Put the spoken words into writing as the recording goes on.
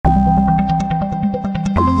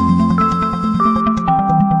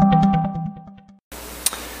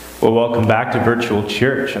Well, welcome back to Virtual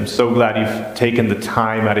Church. I'm so glad you've taken the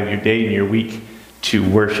time out of your day and your week to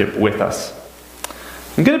worship with us.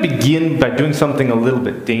 I'm going to begin by doing something a little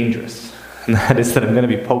bit dangerous, and that is that I'm going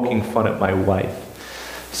to be poking fun at my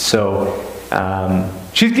wife. So,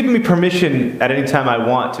 she's given me permission at any time I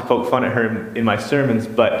want to poke fun at her in my sermons,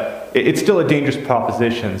 but it's still a dangerous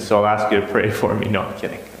proposition, so I'll ask you to pray for me. No, I'm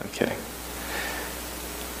kidding.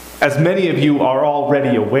 As many of you are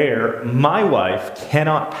already aware, my wife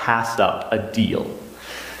cannot pass up a deal.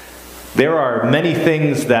 There are many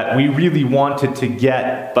things that we really wanted to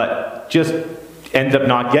get, but just end up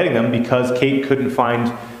not getting them because Kate couldn't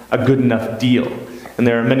find a good enough deal. And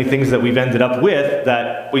there are many things that we've ended up with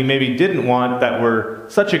that we maybe didn't want that were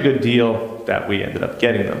such a good deal that we ended up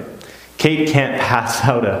getting them. Kate can't pass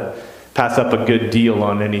up a good deal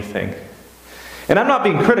on anything. And I'm not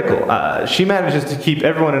being critical. She manages to keep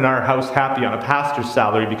everyone in our house happy on a pastor's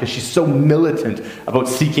salary because she's so militant about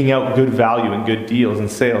seeking out good value and good deals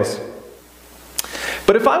and sales.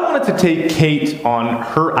 But if I wanted to take Kate on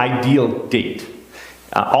her ideal date,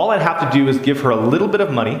 all I'd have to do is give her a little bit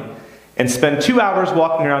of money and spend 2 hours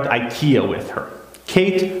walking around IKEA with her.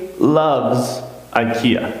 Kate loves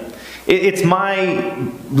IKEA. It's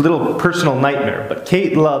my little personal nightmare, but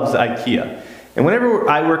Kate loves IKEA. And whenever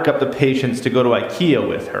I work up the patience to go to IKEA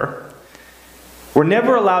with her, we're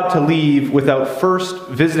never allowed to leave without first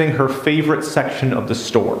visiting her favorite section of the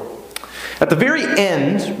store. At the very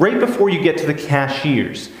end, right before you get to the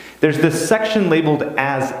cashiers, there's this section labeled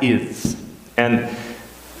As Is. And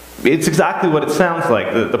it's exactly what it sounds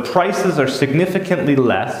like. The prices are significantly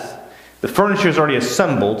less, the furniture is already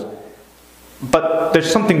assembled, but there's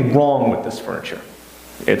something wrong with this furniture.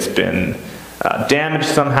 It's been damaged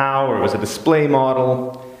somehow, or it was a display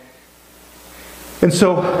model. And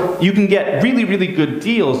so you can get really, really good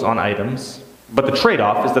deals on items, but the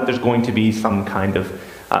trade-off is that there's going to be some kind of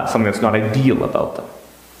something that's not ideal about them.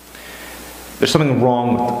 There's something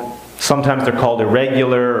wrong with them. Sometimes they're called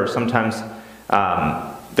irregular, or sometimes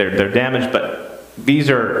they're damaged, but these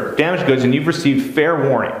are damaged goods and you've received fair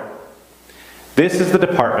warning. This is the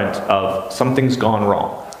department of something's gone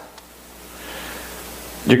wrong.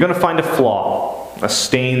 You're going to find a flaw, a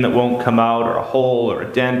stain that won't come out, or a hole, or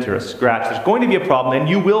a dent, or a scratch. There's going to be a problem, and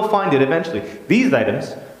you will find it eventually. These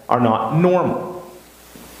items are not normal.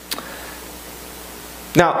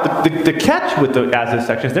 Now, the catch with the as-is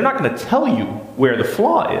section is they're not going to tell you where the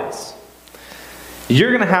flaw is.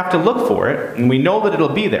 You're going to have to look for it, and we know that it'll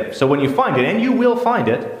be there. So when you find it, and you will find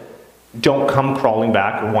it, don't come crawling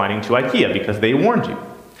back or whining to IKEA because they warned you.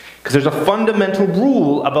 Because there's a fundamental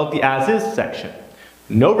rule about the as-is section.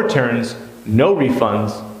 No returns, no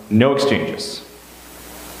refunds, no exchanges.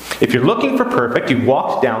 If you're looking for perfect, you've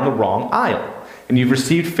walked down the wrong aisle, and you've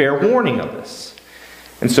received fair warning of this.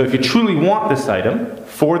 And so if you truly want this item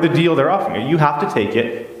for the deal they're offering you, you have to take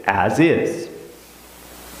it as is.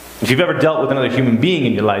 If you've ever dealt with another human being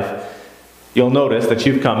in your life, you'll notice that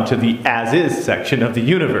you've come to the as-is section of the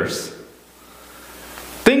universe.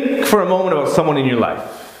 Think for a moment about someone in your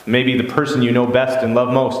life, maybe the person you know best and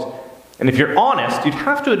love most. And if you're honest, you'd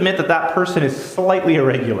have to admit that that person is slightly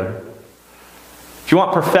irregular. If you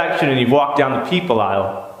want perfection and you've walked down the people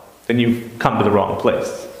aisle, then you've come to the wrong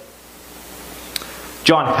place.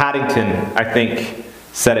 John Haddington, I think,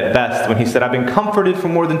 said it best when he said, "I've been comforted for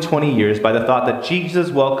more than 20 years by the thought that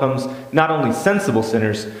Jesus welcomes not only sensible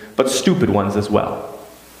sinners, but stupid ones as well."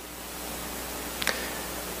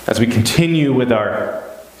 As we continue with our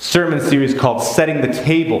sermon series called Setting the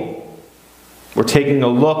Table, we're taking a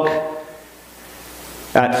look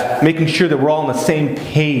at making sure that we're all on the same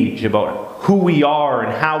page about who we are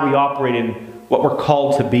and how we operate and what we're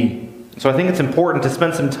called to be. So I think it's important to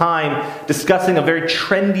spend some time discussing a very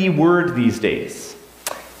trendy word these days: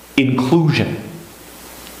 inclusion.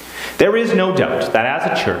 There is no doubt that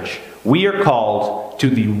as a church, we are called to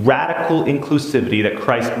the radical inclusivity that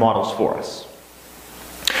Christ models for us.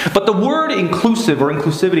 But the word inclusive or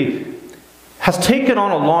inclusivity has taken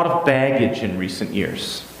on a lot of baggage in recent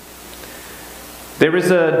years. There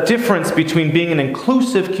is a difference between being an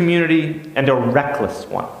inclusive community and a reckless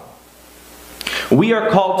one. We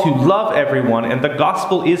are called to love everyone, and the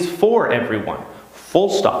gospel is for everyone. Full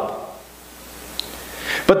stop.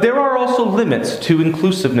 But there are also limits to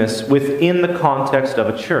inclusiveness within the context of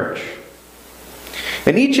a church.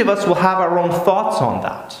 And each of us will have our own thoughts on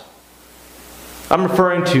that. I'm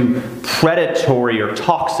referring to predatory or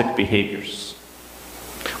toxic behaviors.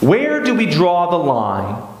 Where do we draw the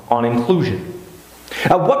line on inclusion?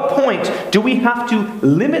 At what point do we have to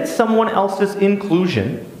limit someone else's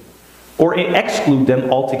inclusion or exclude them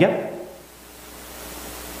altogether?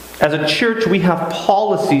 As a church, we have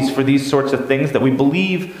policies for these sorts of things that we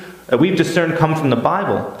believe that we've discerned come from the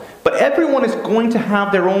Bible. But everyone is going to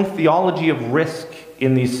have their own theology of risk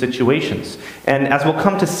in these situations. And as we'll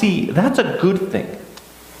come to see, that's a good thing.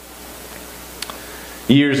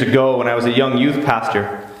 Years ago, when I was a young youth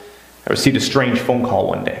pastor, I received a strange phone call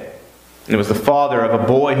one day. And it was the father of a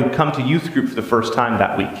boy who'd come to youth group for the first time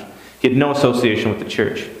that week. He had no association with the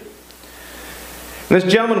church. And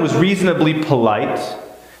this gentleman was reasonably polite,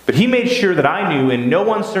 but he made sure that I knew in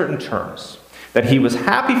no uncertain terms that he was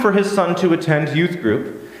happy for his son to attend youth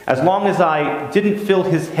group as long as I didn't fill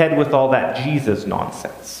his head with all that Jesus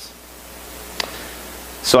nonsense.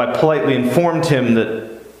 So I politely informed him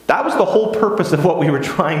that that was the whole purpose of what we were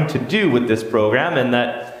trying to do with this program, and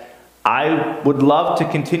that I would love to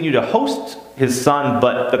continue to host his son,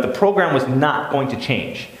 but that the program was not going to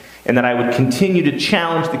change, and that I would continue to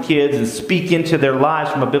challenge the kids and speak into their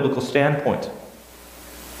lives from a biblical standpoint.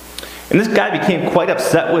 And this guy became quite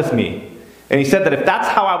upset with me. And he said that if that's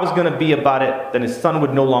how I was going to be about it, then his son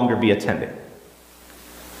would no longer be attending.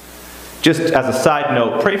 Just as a side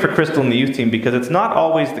note, pray for Crystal and the youth team, because it's not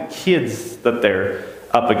always the kids that they're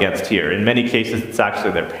up against here. In many cases, it's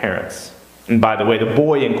actually their parents. And by the way, the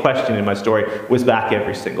boy in question in my story was back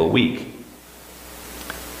every single week.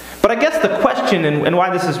 But I guess the question, and why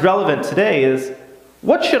this is relevant today, is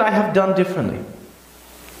what should I have done differently?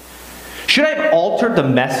 Should I have altered the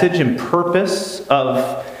message and purpose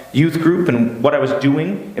of youth group and what I was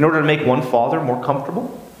doing in order to make one father more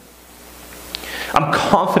comfortable? I'm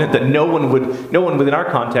confident that no one within our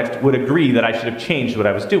context would agree that I should have changed what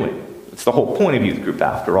I was doing. It's the whole point of youth group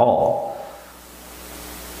after all.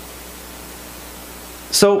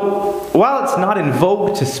 So, while it's not in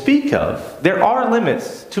vogue to speak of, there are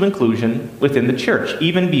limits to inclusion within the church,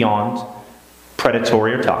 even beyond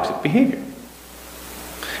predatory or toxic behavior.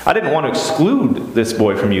 I didn't want to exclude this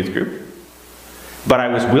boy from youth group, but I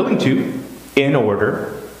was willing to in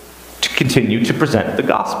order to continue to present the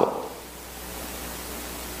gospel.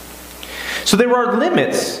 So there are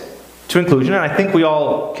limits to inclusion, and I think we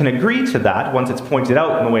all can agree to that once it's pointed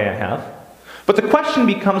out in the way I have. But the question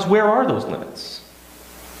becomes, where are those limits?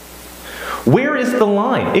 Where is the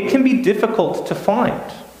line? It can be difficult to find.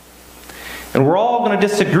 And we're all going to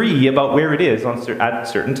disagree about where it is at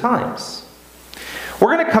certain times.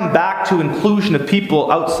 We're going to come back to inclusion of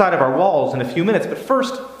people outside of our walls in a few minutes, but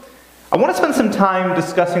first, I want to spend some time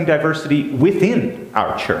discussing diversity within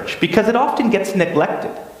our church, because it often gets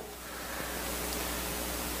neglected.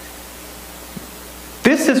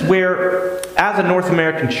 This is where, as a North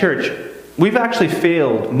American church, we've actually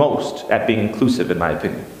failed most at being inclusive, in my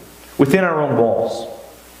opinion, within our own walls.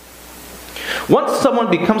 Once someone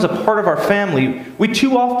becomes a part of our family, we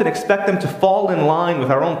too often expect them to fall in line with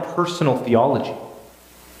our own personal theology.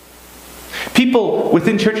 People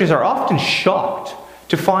within churches are often shocked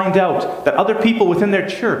to find out that other people within their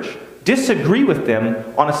church disagree with them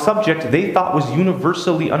on a subject they thought was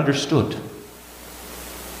universally understood.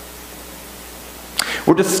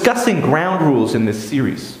 We're discussing ground rules in this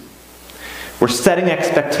series. We're setting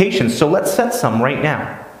expectations, so let's set some right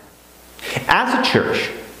now. As a church,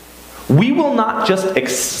 we will not just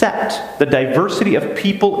accept the diversity of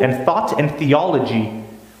people and thought and theology,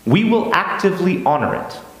 we will actively honor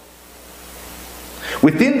it.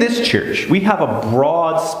 Within this church, we have a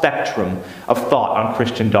broad spectrum of thought on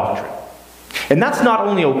Christian doctrine. And that's not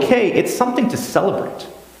only okay, it's something to celebrate.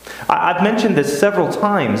 I've mentioned this several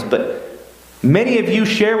times, but many of you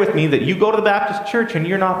share with me that you go to the Baptist church and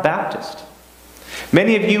you're not Baptist.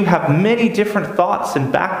 Many of you have many different thoughts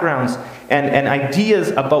and backgrounds and ideas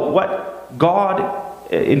about what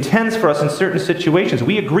God intends for us in certain situations.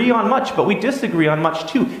 We agree on much, but we disagree on much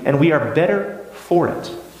too, and we are better for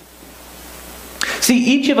it. See,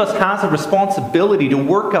 each of us has a responsibility to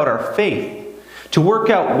work out our faith, to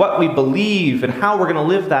work out what we believe and how we're going to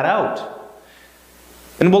live that out.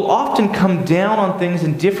 And we'll often come down on things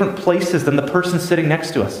in different places than the person sitting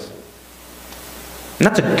next to us. And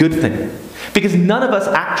that's a good thing, because none of us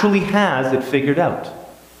actually has it figured out.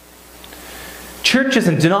 Churches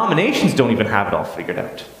and denominations don't even have it all figured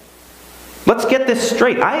out. Let's get this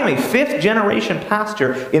straight. I am a fifth-generation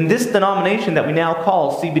pastor in this denomination that we now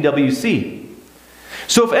call CBWC.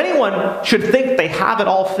 So if anyone should think they have it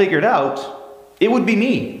all figured out, it would be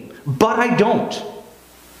me. But I don't.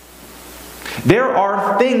 There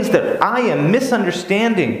are things that I am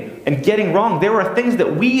misunderstanding and getting wrong. There are things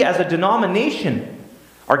that we as a denomination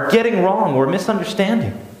are getting wrong or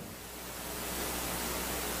misunderstanding.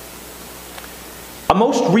 The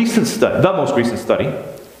most recent study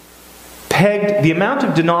pegged the amount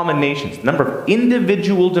of denominations, the number of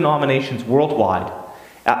individual denominations worldwide,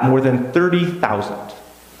 at more than 30,000.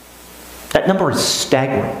 That number is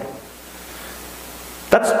staggering.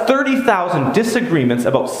 That's 30,000 disagreements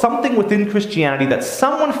about something within Christianity that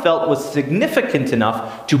someone felt was significant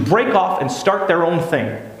enough to break off and start their own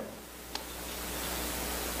thing.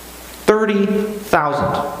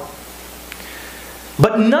 30,000.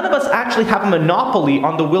 But none of us actually have a monopoly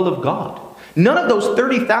on the will of God. None of those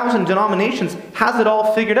 30,000 denominations has it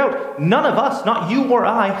all figured out. None of us, not you or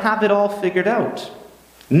I, have it all figured out.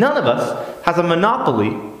 None of us has a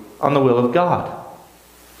monopoly on the will of God.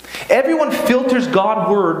 Everyone filters God's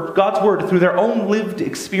word through their own lived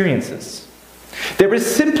experiences. There is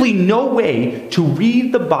simply no way to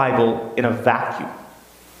read the Bible in a vacuum.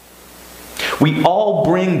 We all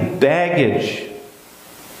bring baggage,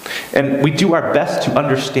 and we do our best to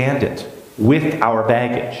understand it with our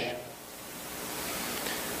baggage.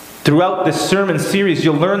 Throughout this sermon series,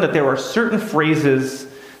 you'll learn that there are certain phrases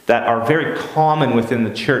that are very common within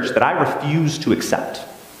the church that I refuse to accept.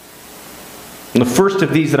 And the first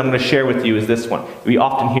of these that I'm going to share with you is this one. We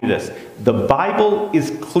often hear this. The Bible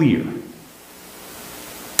is clear.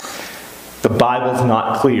 The Bible's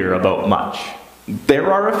not clear about much.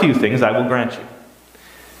 There are a few things, I will grant you.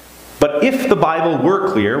 But if the Bible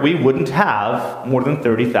were clear, we wouldn't have more than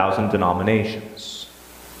 30,000 denominations.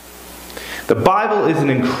 The Bible is an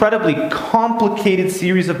incredibly complicated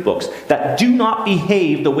series of books that do not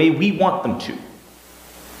behave the way we want them to.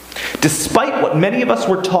 Despite what many of us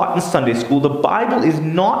were taught in Sunday school, the Bible is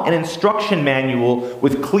not an instruction manual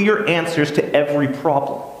with clear answers to every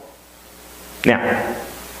problem. Now,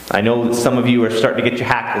 I know that some of you are starting to get your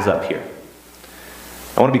hackles up here.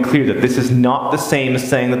 I want to be clear that this is not the same as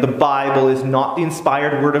saying that the Bible is not the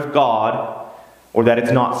inspired Word of God or that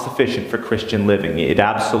it's not sufficient for Christian living. It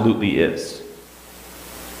absolutely is.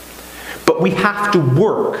 But we have to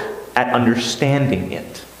work at understanding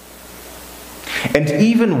it. And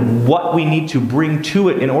even what we need to bring to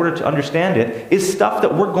it in order to understand it is stuff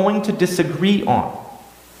that we're going to disagree on.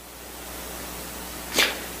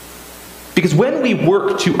 Because when we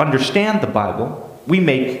work to understand the Bible, we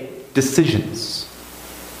make decisions.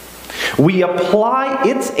 We apply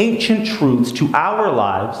its ancient truths to our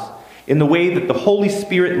lives in the way that the Holy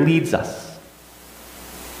Spirit leads us.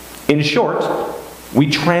 In short, we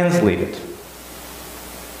translate it.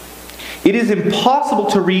 It is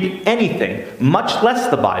impossible to read anything, much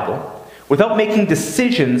less the Bible, without making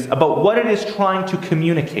decisions about what it is trying to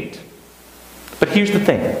communicate. But here's the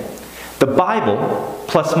thing. The Bible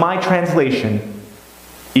plus my translation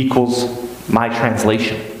equals my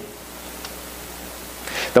translation.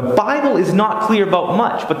 The Bible is not clear about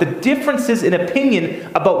much, but the differences in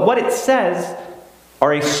opinion about what it says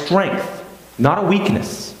are a strength, not a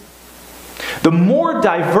weakness. The more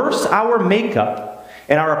diverse our makeup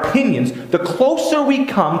and our opinions, the closer we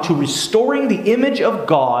come to restoring the image of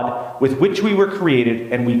God with which we were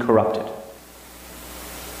created and we corrupted.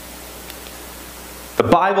 The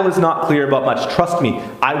Bible is not clear about much. Trust me,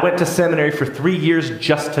 I went to seminary for 3 years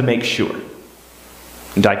just to make sure.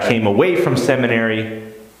 And I came away from seminary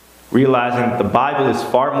realizing that the Bible is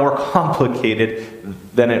far more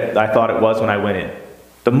complicated than I thought it was when I went in.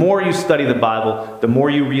 The more you study the Bible, the more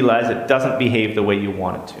you realize it doesn't behave the way you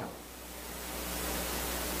want it to.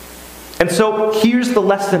 And so here's the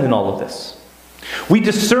lesson in all of this. We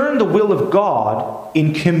discern the will of God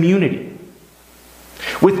in community,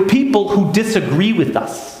 with people who disagree with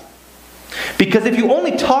us. Because if you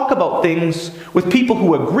only talk about things with people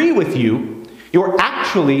who agree with you, you're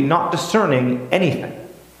actually not discerning anything.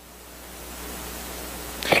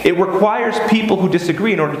 It requires people who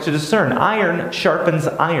disagree in order to discern. Iron sharpens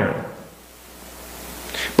iron.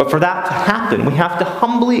 But for that to happen, we have to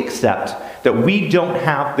humbly accept that we don't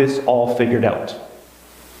have this all figured out.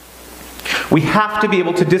 We have to be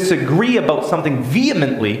able to disagree about something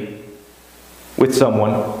vehemently with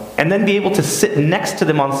someone and then be able to sit next to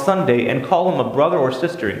them on Sunday and call them a brother or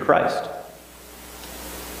sister in Christ.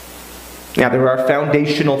 Now, there are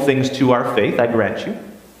foundational things to our faith, I grant you.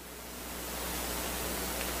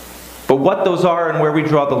 But what those are and where we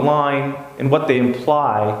draw the line and what they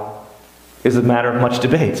imply is a matter of much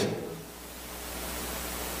debate.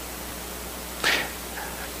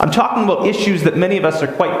 I'm talking about issues that many of us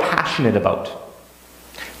are quite passionate about.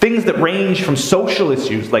 Things that range from social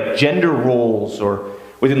issues like gender roles or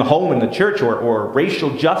within the home and the church or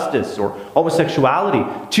racial justice or homosexuality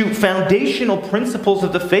to foundational principles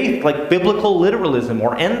of the faith like biblical literalism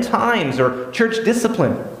or end times or church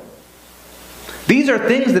discipline. These are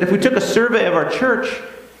things that if we took a survey of our church,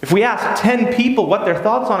 if we asked 10 people what their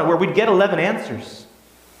thoughts on it were, we'd get 11 answers.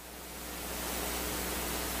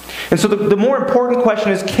 And so the more important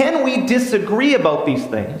question is, can we disagree about these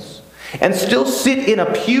things and still sit in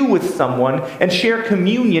a pew with someone and share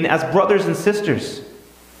communion as brothers and sisters?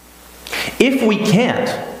 If we can't,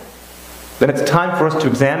 then it's time for us to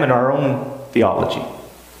examine our own theology.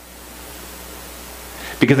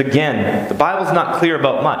 Because again, the Bible's not clear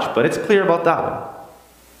about much, but it's clear about that one.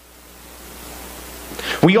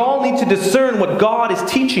 We all need to discern what God is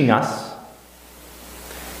teaching us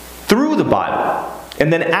through the Bible.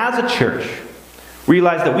 And then as a church,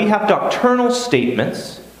 realize that we have doctrinal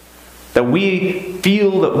statements that we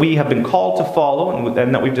feel that we have been called to follow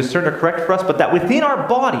and that we've discerned are correct for us, but that within our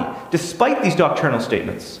body, despite these doctrinal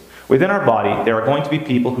statements, within our body, there are going to be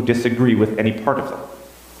people who disagree with any part of them.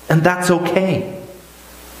 And that's okay.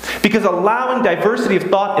 Because allowing diversity of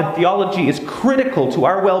thought and theology is critical to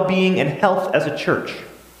our well-being and health as a church.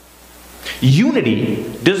 Unity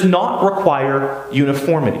does not require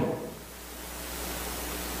uniformity.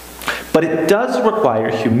 But it does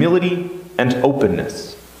require humility and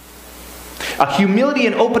openness. A humility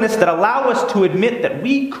and openness that allow us to admit that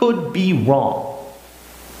we could be wrong.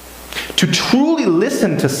 To truly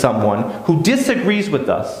listen to someone who disagrees with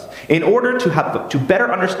us in order to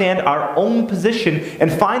better understand our own position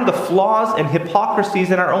and find the flaws and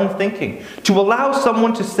hypocrisies in our own thinking. To allow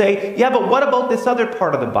someone to say, yeah, but what about this other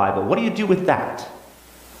part of the Bible? What do you do with that?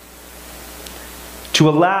 To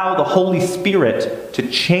allow the Holy Spirit to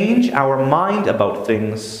change our mind about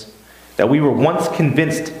things that we were once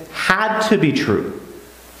convinced had to be true,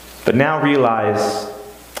 but now realize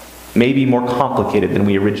may be more complicated than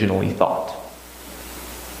we originally thought.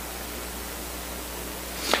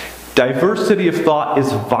 Diversity of thought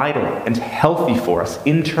is vital and healthy for us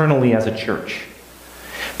internally as a church.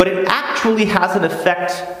 But it actually has an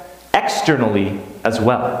effect externally as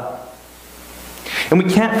well. And we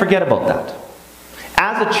can't forget about that.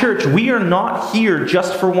 As a church, we are not here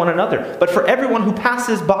just for one another, but for everyone who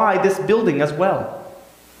passes by this building as well.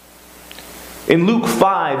 In Luke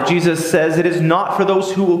 5, Jesus says, it is not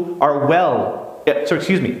those who are well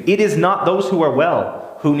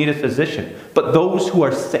who need a physician, but those who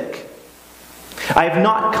are sick. I have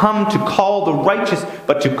not come to call the righteous,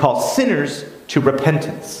 but to call sinners to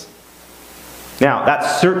repentance. Now, that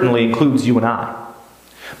certainly includes you and I,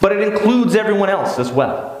 but it includes everyone else as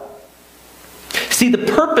well. See, the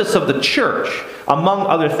purpose of the church, among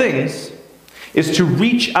other things, is to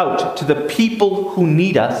reach out to the people who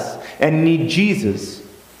need us and need Jesus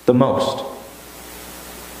the most.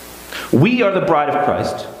 We are the bride of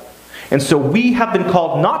Christ, and so we have been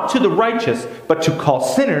called not to the righteous, but to call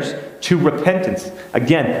sinners to repentance.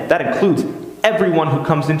 Again, that includes everyone who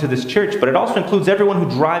comes into this church, but it also includes everyone who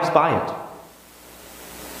drives by it.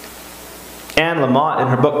 Anne Lamott, in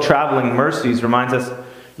her book Traveling Mercies, reminds us,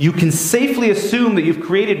 you can safely assume that you've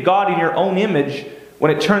created God in your own image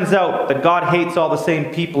when it turns out that God hates all the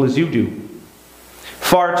same people as you do.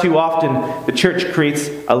 Far too often, the church creates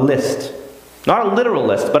a list. Not a literal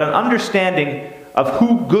list, but an understanding of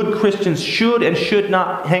who good Christians should and should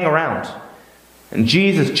not hang around. And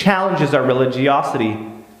Jesus challenges our religiosity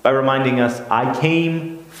by reminding us, I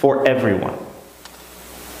came for everyone.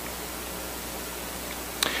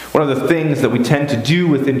 One of the things that we tend to do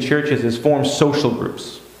within churches is form social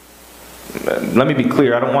groups. Let me be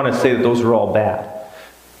clear, I don't want to say that those are all bad.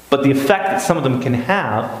 But the effect that some of them can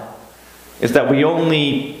have is that we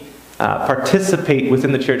only participate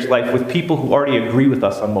within the church life with people who already agree with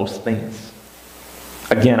us on most things.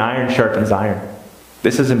 Again, iron sharpens iron.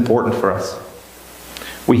 This is important for us.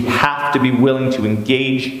 We have to be willing to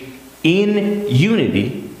engage in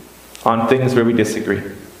unity on things where we disagree.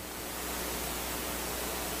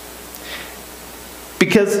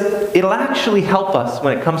 Because it'll actually help us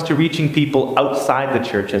when it comes to reaching people outside the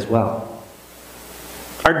church as well.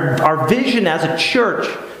 Our vision as a church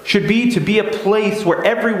should be to be a place where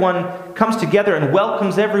everyone comes together and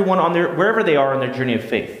welcomes everyone wherever they are on their journey of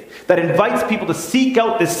faith. That invites people to seek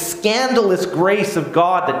out this scandalous grace of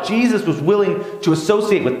God that Jesus was willing to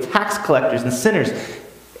associate with tax collectors and sinners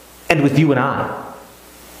and with you and I.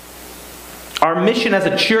 Our mission as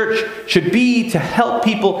a church should be to help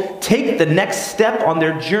people take the next step on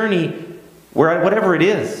their journey, whatever it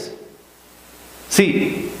is.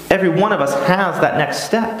 See, every one of us has that next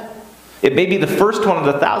step. It may be the first one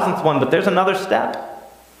or the 1,000th one, but there's another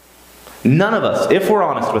step. None of us, if we're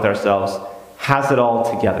honest with ourselves, has it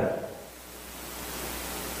all together.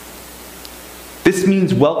 This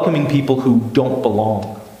means welcoming people who don't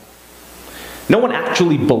belong. No one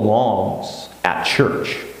actually belongs at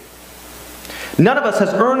church. None of us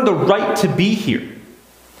has earned the right to be here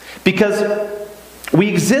because we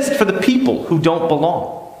exist for the people who don't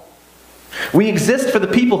belong. We exist for the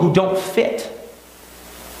people who don't fit.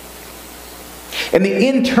 And the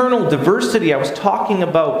internal diversity I was talking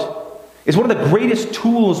about is one of the greatest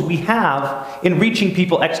tools we have in reaching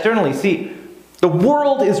people externally. See, The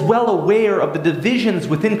world is well aware of the divisions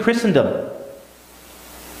within Christendom.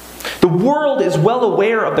 The world is well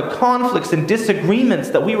aware of the conflicts and disagreements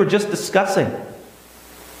that we were just discussing.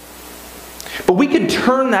 But we can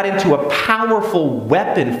turn that into a powerful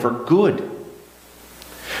weapon for good.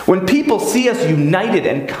 When people see us united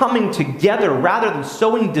and coming together rather than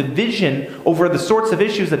sowing division over the sorts of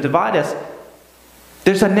issues that divide us,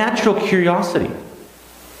 there's a natural curiosity.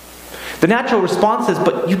 The natural response is,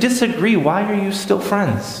 but you disagree. Why are you still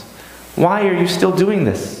friends? Why are you still doing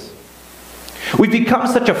this? We've become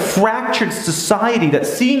such a fractured society that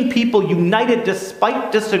seeing people united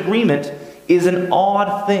despite disagreement is an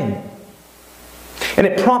odd thing. And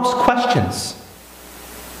it prompts questions.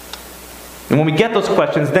 And when we get those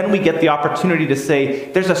questions, then we get the opportunity to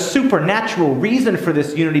say, there's a supernatural reason for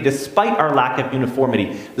this unity despite our lack of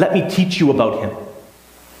uniformity. Let me teach you about him.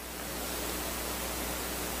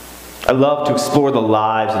 I love to explore the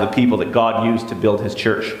lives of the people that God used to build his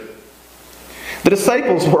church. The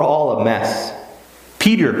disciples were all a mess.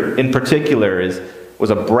 Peter, in particular, was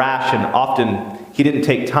a brash and often he didn't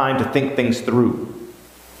take time to think things through.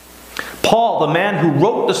 Paul, the man who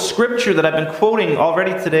wrote the scripture that I've been quoting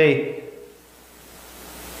already today,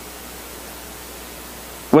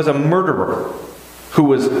 was a murderer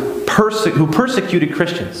who persecuted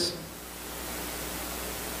Christians.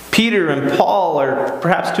 Peter and Paul are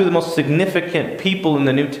perhaps two of the most significant people in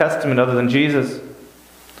the New Testament other than Jesus.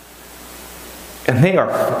 And they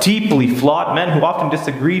are deeply flawed men who often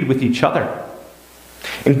disagreed with each other.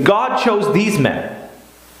 And God chose these men.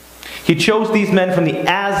 He chose these men from the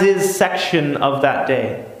as-is section of that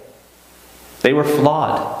day. They were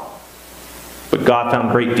flawed, but God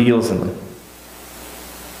found great deals in them.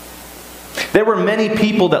 There were many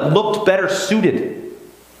people that looked better suited,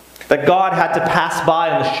 that God had to pass by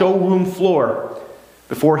on the showroom floor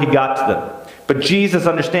before he got to them. But Jesus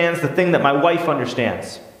understands the thing that my wife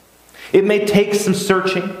understands. It may take some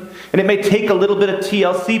searching, and it may take a little bit of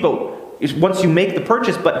TLC, but once you make the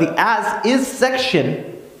purchase, but the as-is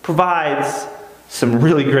section provides some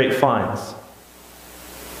really great finds.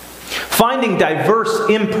 Finding diverse,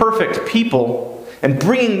 imperfect people and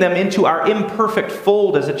bringing them into our imperfect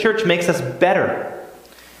fold as a church makes us better.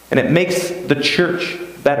 And it makes the church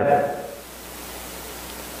better.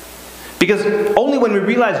 Because only when we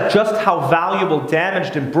realize just how valuable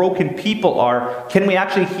damaged and broken people are, can we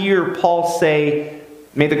actually hear Paul say,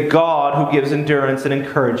 "May the God who gives endurance and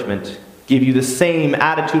encouragement give you the same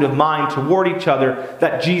attitude of mind toward each other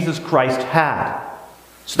that Jesus Christ had,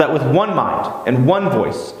 so that with one mind and one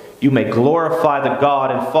voice you may glorify the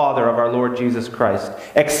God and Father of our Lord Jesus Christ.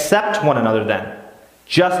 Accept one another then,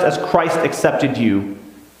 just as Christ accepted you,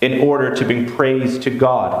 in order to bring praise to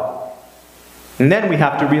God." And then we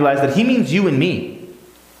have to realize that he means you and me.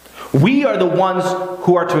 We are the ones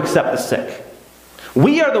who are to accept the sick.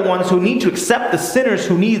 We are the ones who need to accept the sinners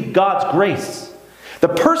who need God's grace. The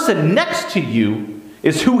person next to you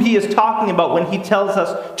is who he is talking about when he tells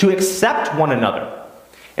us to accept one another,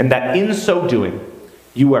 and that in so doing,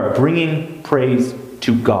 you are bringing praise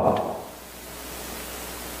to God.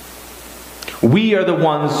 We are the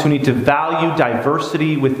ones who need to value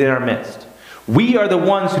diversity within our midst. We are the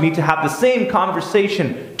ones who need to have the same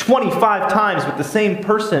conversation 25 times with the same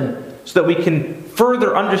person so that we can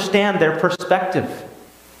further understand their perspective,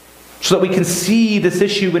 so that we can see this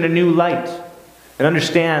issue in a new light and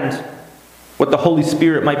understand what the Holy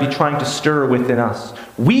Spirit might be trying to stir within us.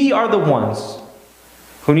 We are the ones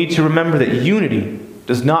who need to remember that unity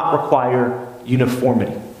does not require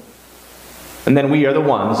uniformity. And then we are the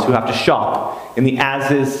ones who have to shop in the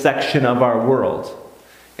as-is section of our world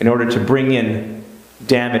in order to bring in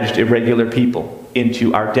damaged, irregular people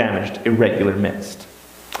into our damaged, irregular midst.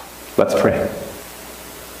 Let's pray.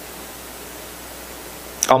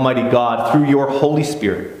 Almighty God, through your Holy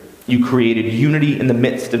Spirit, you created unity in the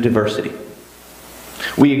midst of diversity.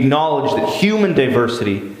 We acknowledge that human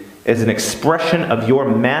diversity is an expression of your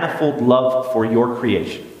manifold love for your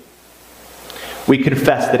creation. We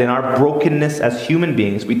confess that in our brokenness as human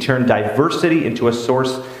beings, we turn diversity into a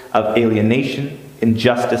source of alienation,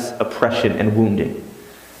 injustice, oppression, and wounding.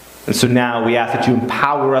 And so now we ask that you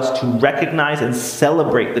empower us to recognize and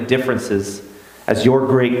celebrate the differences as your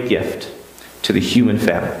great gift to the human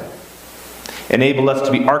family. Enable us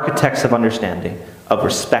to be architects of understanding, of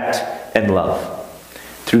respect and love,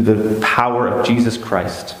 through the power of Jesus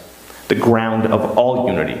Christ, the ground of all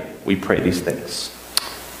unity. We pray these things.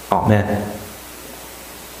 Amen.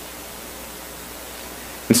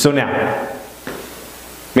 And so now,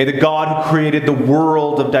 may the God who created the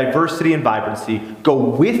world of diversity and vibrancy go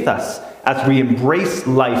with us as we embrace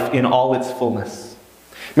life in all its fullness.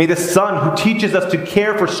 May the Son, who teaches us to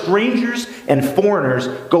care for strangers and foreigners,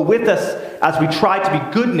 go with us as we try to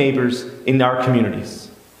be good neighbors in our communities.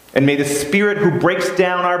 And may the Spirit, who breaks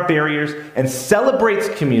down our barriers and celebrates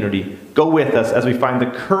community, go with us as we find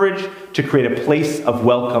the courage to create a place of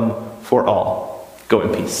welcome for all. Go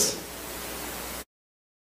in peace.